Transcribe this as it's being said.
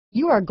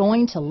You are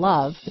going to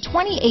love the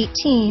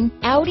 2018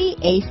 Audi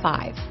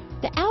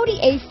A5. The Audi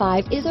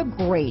A5 is a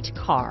great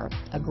car.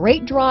 A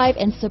great drive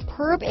and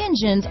superb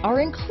engines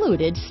are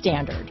included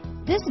standard.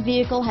 This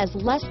vehicle has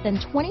less than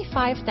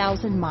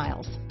 25,000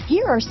 miles.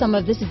 Here are some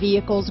of this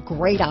vehicle's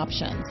great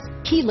options: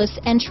 keyless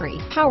entry,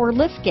 power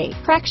liftgate,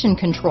 traction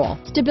control,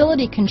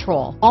 stability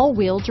control,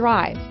 all-wheel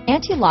drive,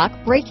 anti-lock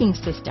braking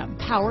system,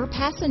 power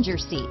passenger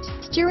seat,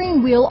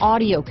 steering wheel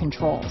audio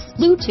controls,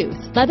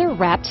 Bluetooth,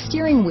 leather-wrapped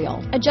steering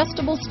wheel,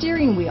 adjustable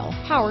steering wheel,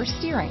 power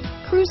steering,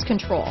 cruise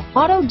control,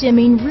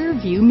 auto-dimming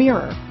rear-view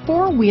mirror,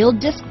 four-wheel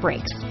disc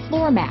brakes,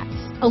 floor mats,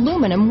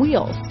 aluminum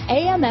wheels,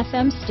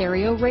 AM/FM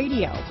stereo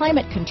radio,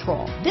 climate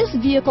control. This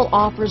vehicle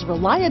offers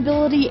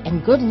reliability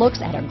and good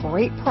looks at a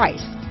great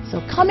price.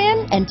 So come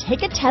in and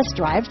take a test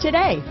drive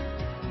today.